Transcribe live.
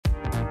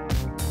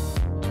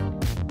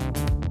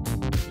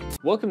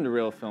Welcome to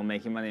Reel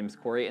Filmmaking. My name is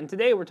Corey, and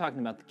today we're talking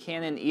about the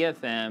Canon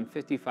EF-M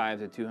 55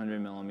 to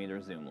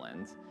 200mm zoom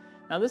lens.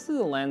 Now, this is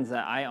a lens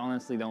that I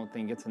honestly don't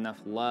think gets enough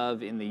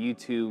love in the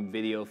YouTube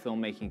video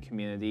filmmaking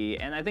community,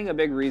 and I think a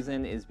big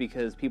reason is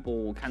because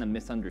people will kind of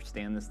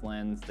misunderstand this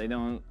lens. They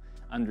don't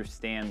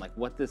understand like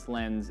what this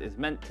lens is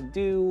meant to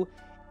do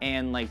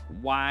and like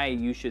why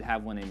you should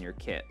have one in your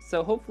kit.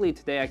 So hopefully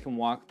today I can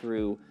walk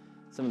through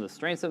some of the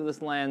strengths of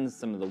this lens,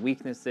 some of the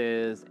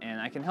weaknesses, and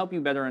I can help you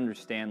better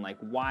understand like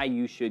why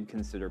you should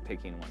consider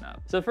picking one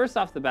up. So first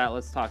off the bat,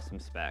 let's talk some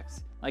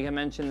specs. Like I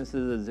mentioned, this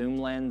is a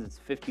zoom lens. It's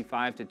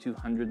 55 to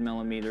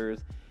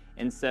 200mm.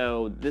 And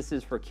so this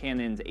is for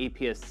Canon's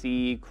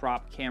APS-C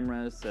crop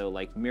cameras. So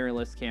like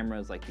mirrorless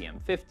cameras like the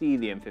M50,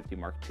 the M50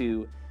 Mark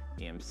II,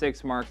 the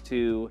M6 Mark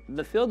II.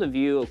 The field of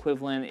view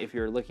equivalent, if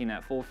you're looking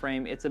at full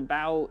frame, it's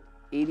about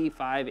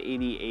 85,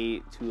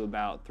 88 to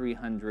about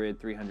 300,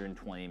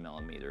 320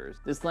 millimeters.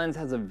 This lens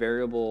has a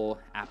variable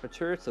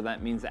aperture, so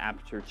that means the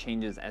aperture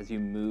changes as you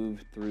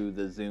move through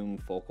the zoom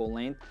focal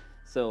length.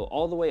 So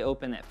all the way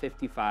open at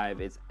 55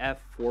 is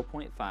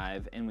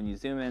f4.5, and when you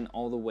zoom in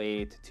all the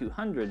way to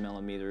 200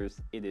 millimeters,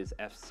 it is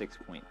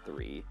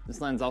f6.3. This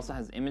lens also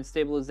has image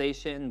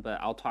stabilization, but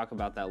I'll talk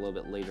about that a little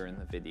bit later in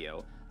the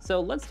video.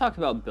 So let's talk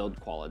about build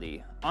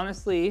quality.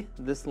 Honestly,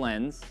 this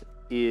lens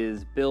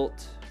is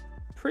built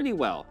pretty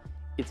well.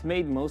 It's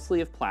made mostly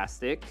of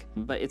plastic,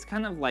 but it's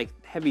kind of like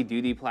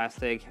heavy-duty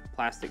plastic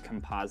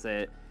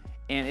composite,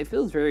 and it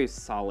feels very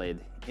solid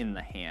in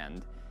the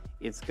hand.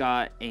 It's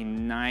got a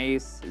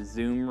nice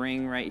zoom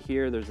ring right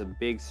here. There's a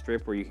big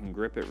strip where you can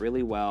grip it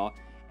really well,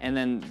 and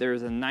then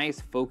there's a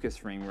nice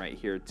focus ring right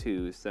here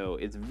too, so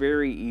it's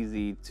very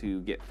easy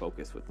to get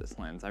focus with this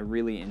lens. I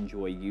really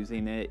enjoy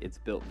using it. It's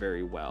built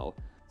very well.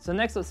 So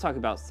next, let's talk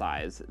about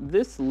size.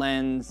 This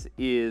lens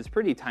is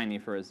pretty tiny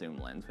for a zoom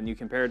lens. When you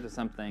compare it to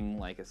something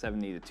like a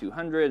 70 to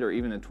 200 or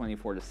even a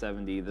 24 to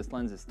 70, this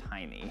lens is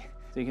tiny.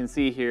 So you can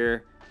see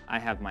here, I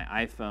have my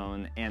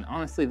iPhone, and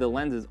honestly, the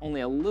lens is only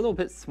a little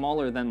bit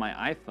smaller than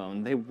my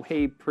iPhone. They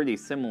weigh pretty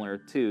similar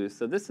too.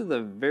 So this is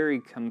a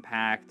very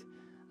compact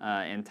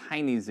and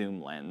tiny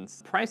zoom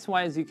lens.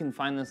 Price-wise, you can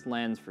find this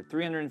lens for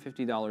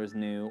 $350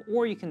 new,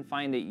 or you can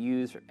find it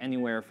used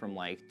anywhere from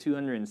like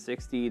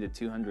 $260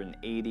 to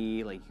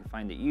 $280, like you can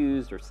find it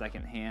used or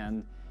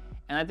secondhand.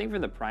 And I think for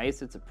the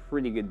price, it's a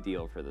pretty good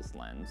deal for this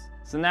lens.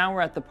 So now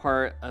we're at the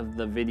part of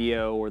the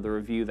video or the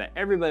review that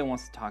everybody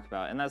wants to talk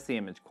about, and that's the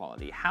image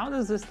quality. How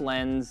does this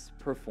lens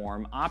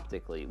perform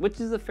optically? Which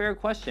is a fair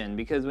question,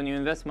 because when you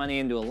invest money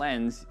into a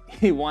lens,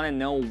 you want to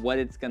know what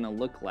it's going to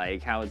look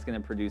like, how it's going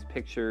to produce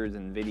pictures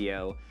and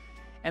video.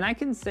 And I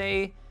can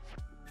say,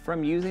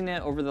 from using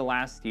it over the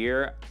last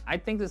year, I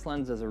think this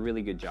lens does a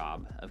really good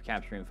job of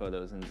capturing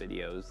photos and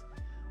videos.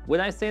 Would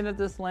I say that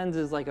this lens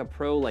is like a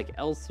pro like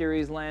L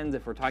series lens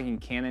if we're talking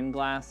Canon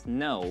glass?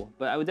 No,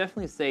 but I would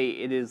definitely say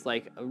it is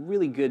like a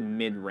really good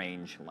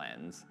mid-range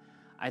lens.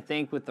 I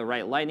think with the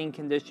right lighting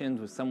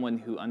conditions, with someone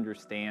who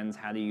understands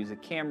how to use a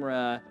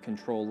camera,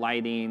 control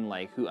lighting,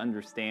 like who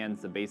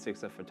understands the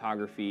basics of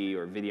photography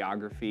or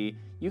videography,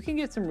 you can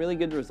get some really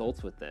good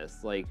results with this,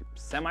 like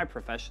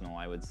semi-professional,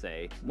 I would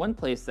say. One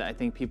place that I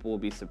think people will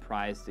be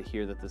surprised to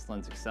hear that this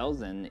lens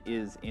excels in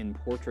is in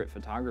portrait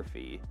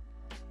photography.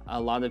 A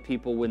lot of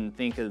people wouldn't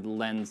think a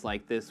lens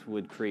like this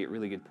would create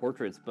really good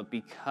portraits, but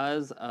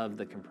because of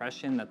the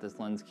compression that this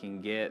lens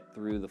can get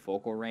through the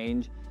focal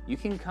range, you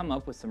can come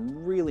up with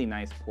some really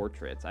nice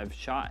portraits. I've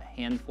shot a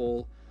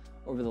handful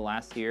over the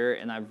last year,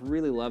 and I've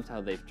really loved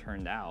how they've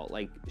turned out.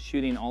 Like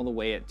shooting all the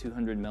way at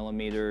 200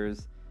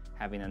 millimeters,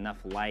 having enough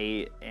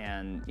light,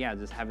 and yeah,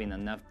 just having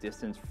enough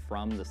distance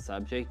from the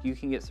subject, you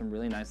can get some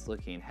really nice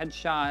looking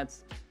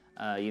headshots,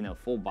 you know,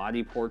 full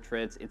body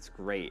portraits. It's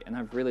great, and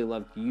I've really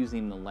loved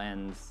using the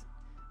lens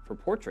for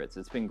portraits.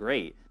 It's been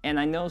great. And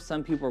I know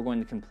some people are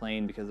going to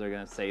complain because they're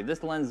going to say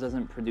this lens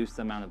doesn't produce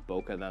the amount of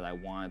bokeh that I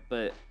want,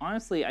 but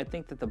honestly, I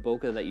think that the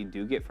bokeh that you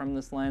do get from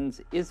this lens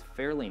is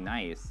fairly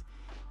nice.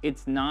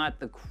 It's not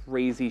the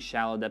crazy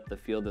shallow depth of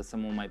field that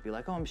someone might be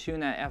like, oh, I'm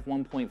shooting at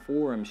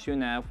f1.4, I'm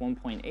shooting at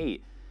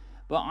f1.8.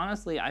 But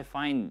honestly, I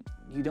find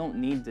you don't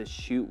need to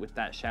shoot with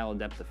that shallow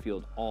depth of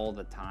field all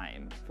the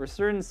time. For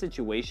certain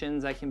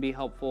situations, that can be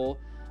helpful.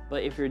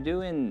 But if you're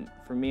doing,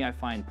 for me, I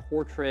find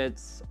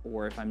portraits,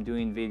 or if I'm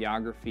doing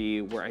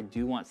videography where I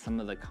do want some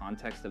of the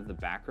context of the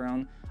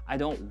background, I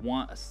don't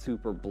want a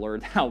super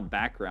blurred out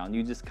background.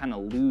 You just kind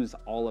of lose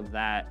all of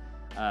that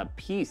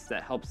piece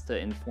that helps to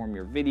inform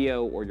your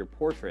video or your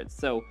portraits.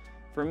 So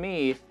for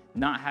me,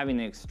 not having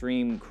an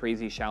extreme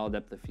crazy shallow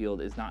depth of field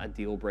is not a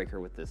deal breaker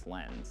with this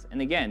lens. And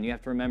again, you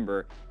have to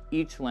remember,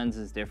 each lens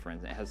is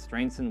different. It has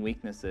strengths and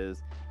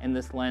weaknesses, and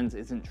this lens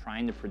isn't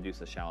trying to produce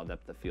a shallow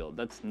depth of field.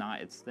 That's not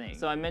its thing.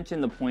 So I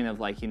mentioned the point of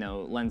like, you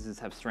know, lenses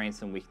have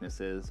strengths and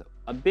weaknesses.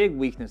 A big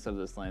weakness of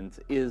this lens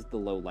is the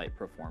low light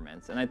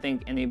performance. And I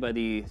think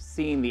anybody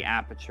seeing the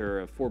aperture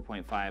of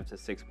 4.5 to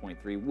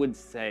 6.3 would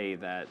say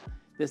that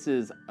this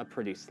is a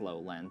pretty slow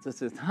lens.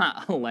 This is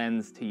not a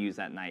lens to use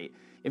at night.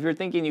 If you're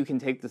thinking you can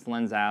take this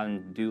lens out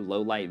and do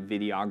low light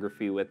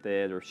videography with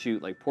it or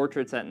shoot like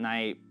portraits at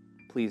night,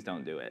 please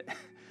don't do it.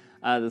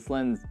 This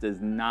lens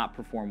does not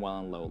perform well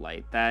in low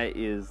light. That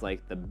is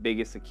like the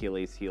biggest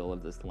Achilles heel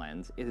of this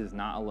lens. It is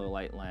not a low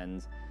light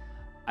lens.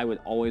 I would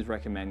always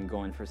recommend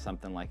going for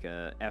something like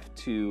a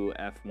f2,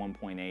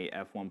 f1.8,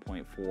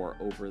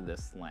 f1.4 over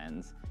this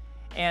lens.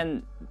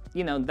 And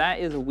you know, that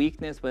is a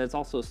weakness, but it's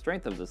also a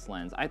strength of this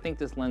lens. I think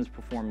this lens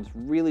performs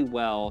really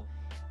well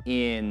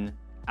in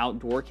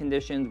outdoor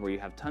conditions where you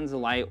have tons of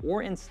light,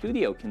 or in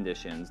studio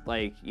conditions,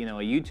 like, you know,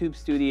 a YouTube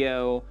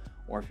studio,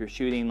 or if you're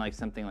shooting like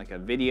something like a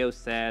video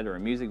set or a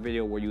music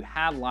video where you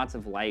have lots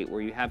of light,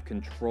 where you have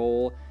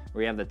control,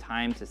 where you have the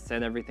time to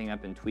set everything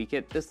up and tweak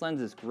it. This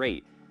lens is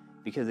great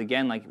because,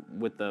 again, like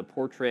with the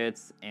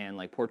portraits and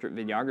like portrait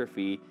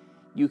videography,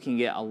 you can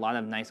get a lot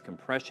of nice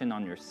compression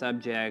on your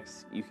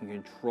subjects. You can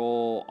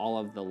control all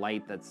of the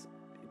light that's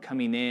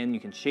coming in. You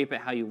can shape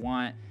it how you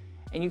want,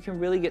 and you can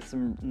really get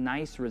some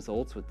nice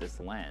results with this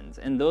lens.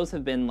 And those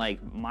have been like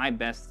my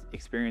best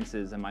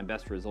experiences and my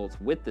best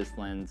results with this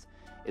lens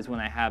is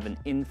when I have an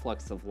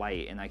influx of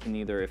light, and I can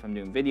either, if I'm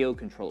doing video,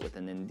 control it with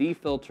an ND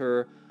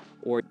filter,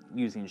 or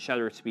using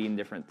shutter speed and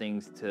different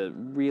things to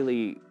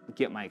really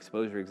get my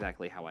exposure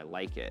exactly how I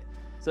like it.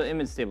 So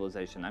image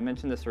stabilization, I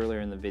mentioned this earlier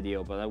in the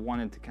video, but I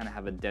wanted to kind of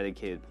have a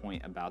dedicated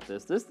point about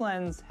this. This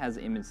lens has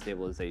image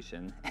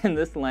stabilization, and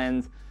this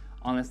lens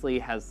honestly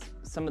has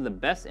some of the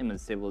best image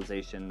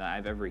stabilization that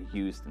I've ever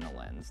used in a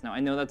lens. Now, I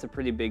know that's a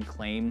pretty big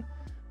claim,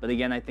 but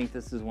again, I think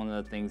this is one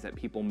of the things that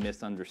people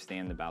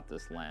misunderstand about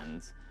this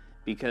lens,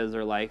 because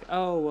they're like,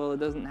 oh, well, it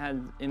doesn't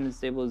have image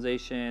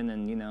stabilization,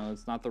 and you know,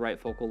 it's not the right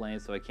focal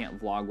length, so I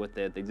can't vlog with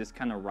it. They just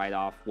kind of write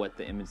off what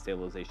the image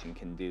stabilization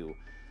can do.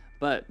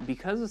 But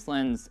because this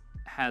lens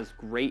has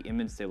great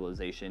image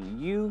stabilization,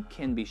 you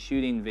can be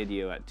shooting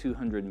video at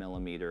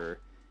 200mm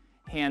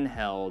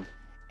handheld,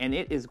 and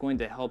it is going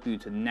to help you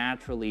to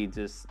naturally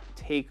just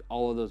take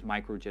all of those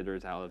micro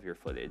jitters out of your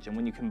footage. And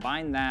when you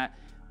combine that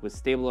with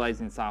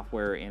stabilizing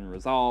software in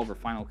Resolve or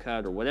Final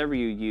Cut or whatever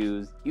you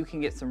use, you can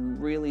get some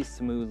really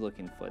smooth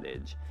looking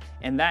footage.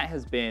 And that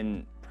has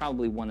been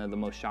probably one of the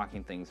most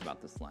shocking things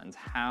about this lens,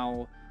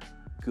 how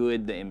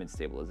good the image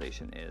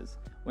stabilization is.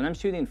 When I'm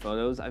shooting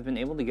photos, I've been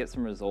able to get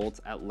some results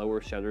at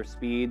lower shutter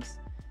speeds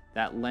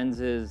that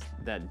lenses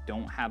that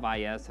don't have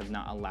IS have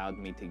not allowed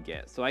me to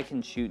get. So I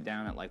can shoot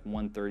down at like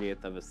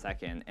 1/30th of a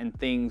second, and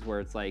things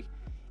where it's like,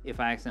 if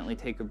I accidentally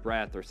take a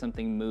breath or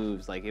something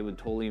moves, like it would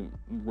totally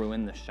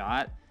ruin the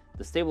shot.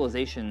 The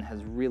stabilization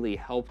has really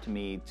helped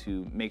me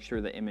to make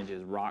sure the image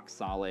is rock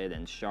solid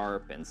and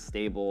sharp and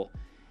stable.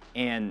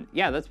 And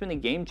yeah, that's been a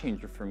game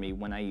changer for me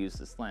when I use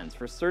this lens.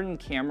 For certain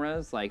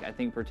cameras, like I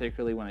think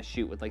particularly when I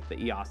shoot with like the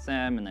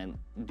EOS-M and I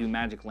do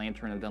Magic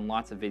Lantern, I've done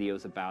lots of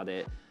videos about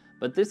it.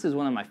 But this is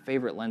one of my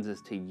favorite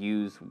lenses to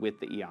use with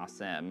the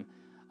EOS-M.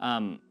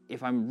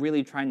 If I'm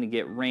really trying to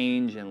get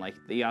range, and like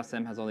the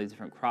EOS-M has all these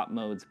different crop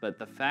modes, but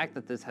the fact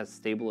that this has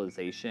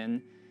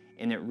stabilization,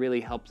 and it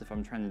really helps if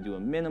I'm trying to do a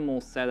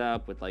minimal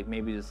setup with like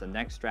maybe just a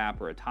neck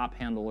strap or a top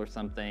handle or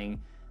something,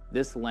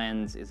 this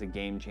lens is a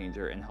game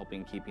changer in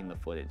helping keeping the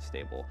footage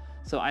stable.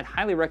 So I'd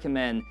highly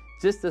recommend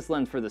just this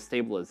lens for the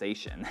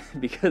stabilization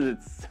because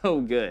it's so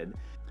good.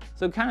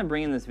 So kind of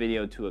bringing this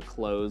video to a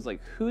close,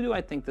 like who do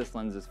I think this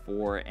lens is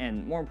for?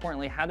 And more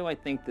importantly, how do I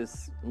think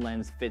this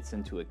lens fits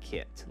into a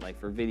kit, like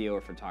for video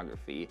or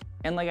photography?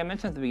 And like I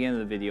mentioned at the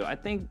beginning of the video, I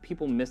think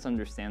people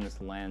misunderstand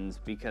this lens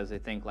because they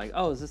think like,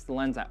 oh, is this the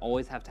lens I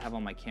always have to have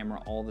on my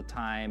camera all the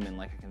time? And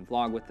like I can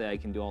vlog with it, I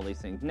can do all these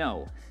things.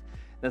 No,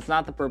 that's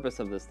not the purpose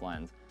of this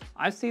lens.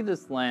 I see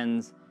this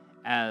lens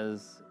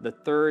as the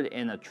third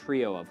in a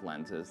trio of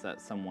lenses that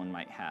someone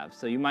might have.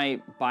 So you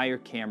might buy your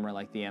camera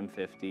like the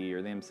M50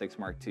 or the M6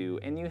 Mark II,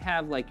 and you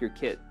have like your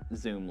kit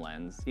zoom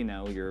lens, you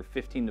know, your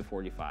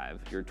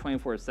 15-45, your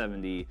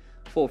 24-70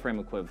 full frame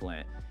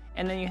equivalent.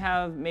 And then you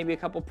have maybe a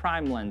couple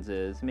prime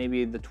lenses,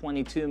 maybe the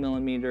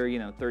 22mm, you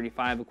know,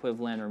 35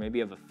 equivalent, or maybe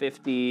you have a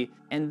 50.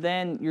 And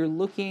then you're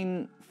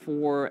looking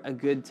for a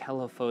good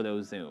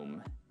telephoto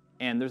zoom.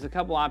 And there's a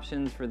couple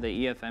options for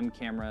the EF-M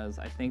cameras.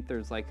 I think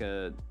there's like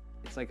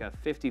it's like a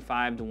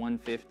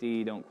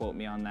 55-150, don't quote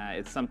me on that.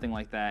 It's something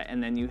like that.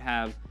 And then you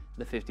have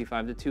the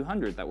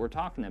 55-200 that we're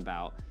talking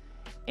about.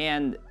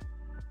 And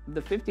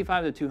the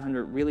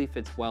 55-200 really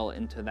fits well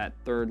into that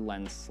third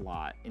lens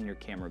slot in your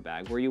camera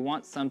bag, where you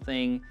want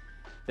something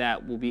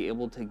that will be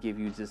able to give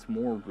you just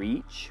more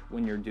reach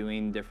when you're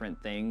doing different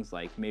things,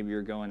 like maybe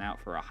you're going out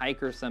for a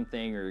hike or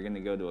something, or you're gonna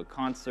go to a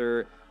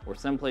concert or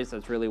someplace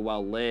that's really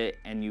well lit,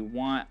 and you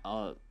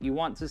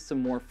want just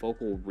some more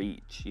focal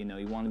reach. You know,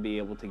 you want to be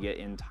able to get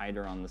in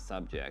tighter on the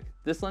subject.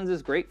 This lens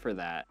is great for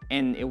that,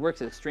 and it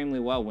works extremely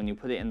well when you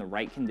put it in the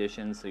right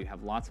conditions, so you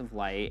have lots of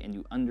light and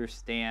you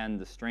understand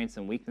the strengths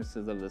and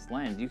weaknesses of this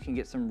lens. You can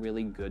get some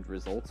really good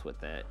results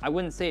with it. I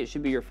wouldn't say it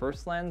should be your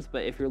first lens,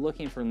 but if you're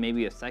looking for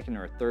maybe a second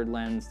or a third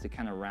lens to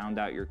kind of round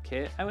out your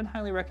kit, I would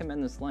highly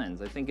recommend this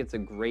lens. I think it's a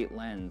great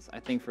lens. I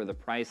think for the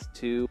price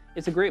too,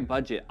 it's a great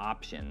budget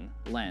option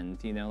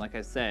lens. You know, like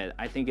I said,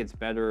 I think it's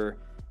better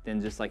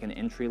than just like an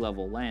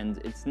entry-level lens.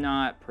 It's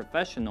not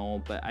professional,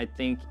 but I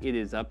think it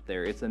is up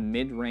there. It's a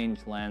mid-range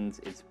lens,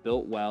 it's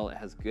built well, it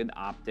has good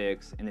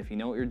optics, and if you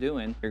know what you're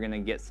doing, you're gonna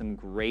get some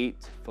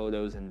great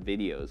photos and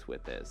videos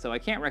with it. So I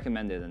can't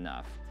recommend it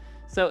enough.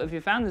 So if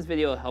you found this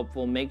video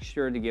helpful, make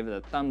sure to give it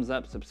a thumbs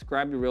up,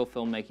 subscribe to Reel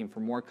Filmmaking for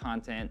more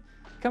content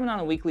coming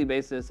on a weekly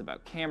basis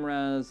about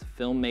cameras,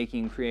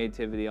 filmmaking,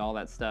 creativity, all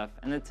that stuff.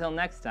 And until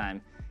next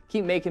time,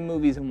 keep making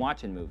movies and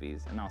watching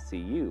movies, and I'll see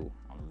you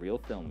on Reel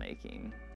Filmmaking.